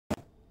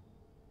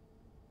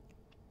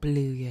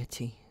Blue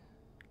Yeti.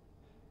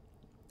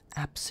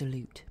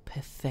 Absolute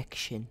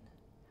perfection.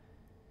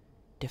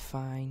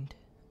 Defined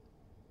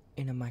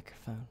in a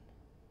microphone.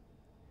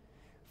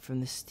 From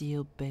the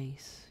steel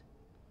base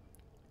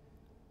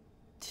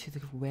to the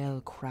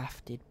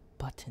well-crafted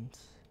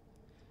buttons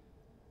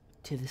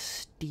to the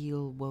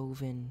steel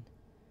woven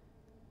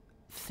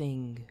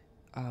thing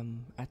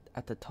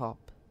at the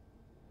top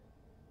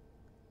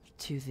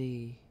to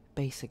the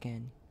base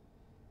again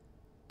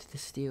to the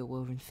steel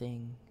woven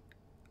thing.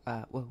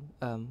 Where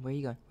are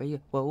you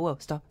going? Whoa,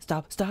 stop,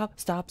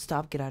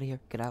 get out of here,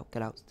 get out,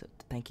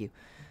 thank you.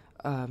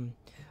 To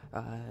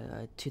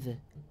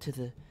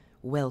the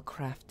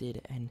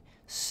well-crafted and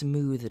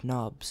smooth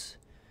knobs,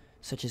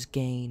 such as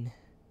gain,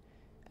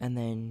 and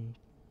then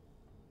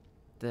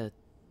the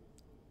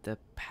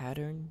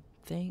pattern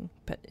thing,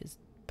 is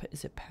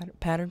it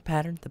pattern,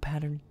 the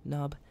pattern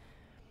knob,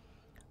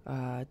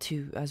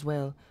 to as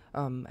well,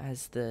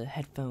 as the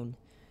headphone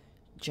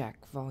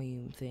jack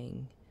volume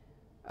thing,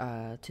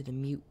 to the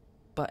mute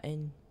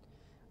button,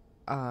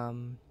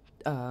 to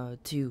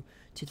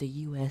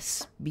the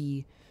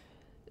USB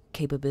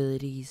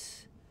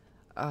capabilities,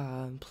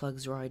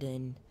 plugs right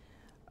in,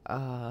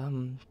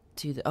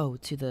 to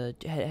the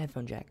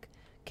headphone jack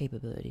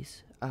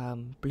capabilities.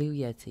 Blue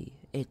Yeti,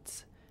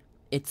 it's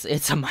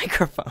a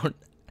microphone.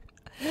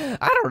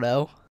 I don't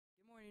know.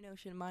 Good morning,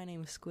 Ocean. My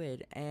name is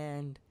Squid,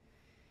 and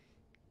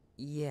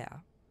yeah.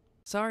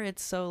 Sorry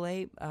it's so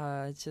late.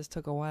 It just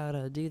took a while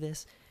to do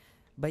this.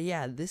 But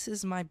yeah, this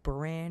is my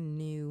brand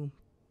new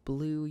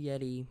Blue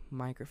Yeti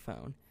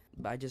microphone.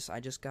 I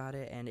just got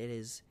it, and it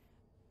is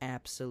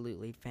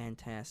absolutely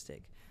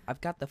fantastic.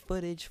 I've got the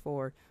footage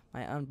for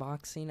my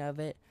unboxing of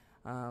it,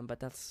 but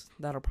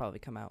that'll probably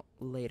come out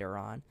later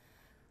on.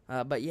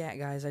 But yeah,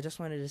 guys, I just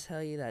wanted to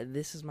tell you that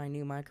this is my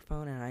new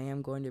microphone, and I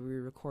am going to be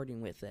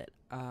recording with it.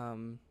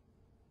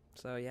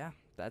 So yeah,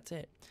 that's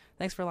it.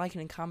 Thanks for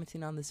liking and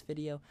commenting on this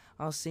video.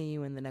 I'll see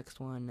you in the next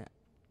one.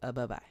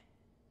 Bye-bye.